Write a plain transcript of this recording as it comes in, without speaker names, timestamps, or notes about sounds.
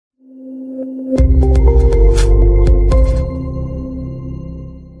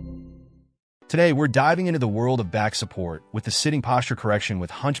Today, we're diving into the world of back support with the sitting posture correction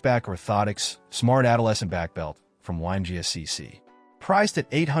with Hunchback Orthotics Smart Adolescent Back Belt from YMGSCC. Priced at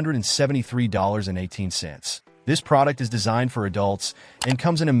 $873.18. This product is designed for adults and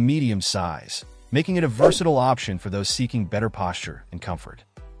comes in a medium size, making it a versatile option for those seeking better posture and comfort.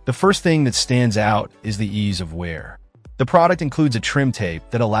 The first thing that stands out is the ease of wear. The product includes a trim tape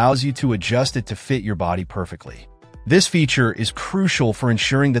that allows you to adjust it to fit your body perfectly. This feature is crucial for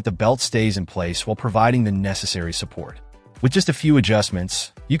ensuring that the belt stays in place while providing the necessary support. With just a few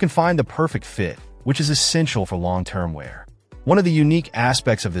adjustments, you can find the perfect fit, which is essential for long-term wear. One of the unique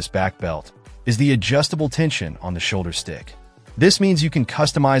aspects of this back belt is the adjustable tension on the shoulder stick. This means you can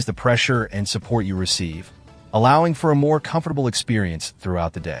customize the pressure and support you receive, allowing for a more comfortable experience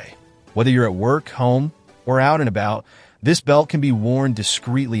throughout the day. Whether you're at work, home, or out and about, this belt can be worn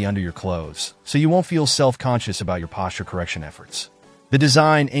discreetly under your clothes, so you won't feel self-conscious about your posture correction efforts. The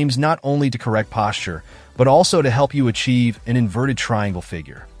design aims not only to correct posture, but also to help you achieve an inverted triangle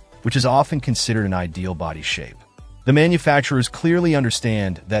figure, which is often considered an ideal body shape. The manufacturers clearly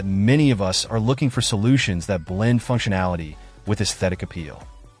understand that many of us are looking for solutions that blend functionality with aesthetic appeal.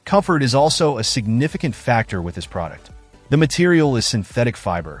 Comfort is also a significant factor with this product. The material is synthetic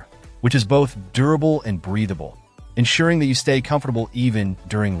fiber, which is both durable and breathable, ensuring that you stay comfortable even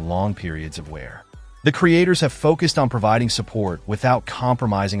during long periods of wear. The creators have focused on providing support without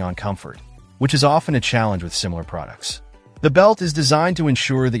compromising on comfort, which is often a challenge with similar products. The belt is designed to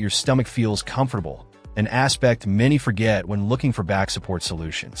ensure that your stomach feels comfortable, an aspect many forget when looking for back support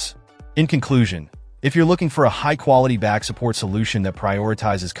solutions. In conclusion, if you're looking for a high-quality back support solution that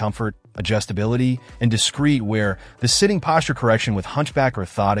prioritizes comfort, adjustability, and discreet wear, the sitting posture correction with Hunchback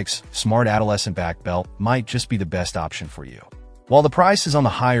Orthotics Smart Adolescent Back Belt might just be the best option for you. While the price is on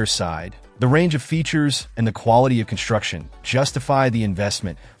the higher side, the range of features and the quality of construction justify the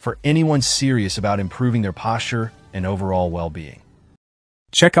investment for anyone serious about improving their posture and overall well-being.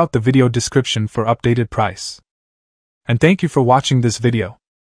 Check out the video description for updated price. And thank you for watching this video.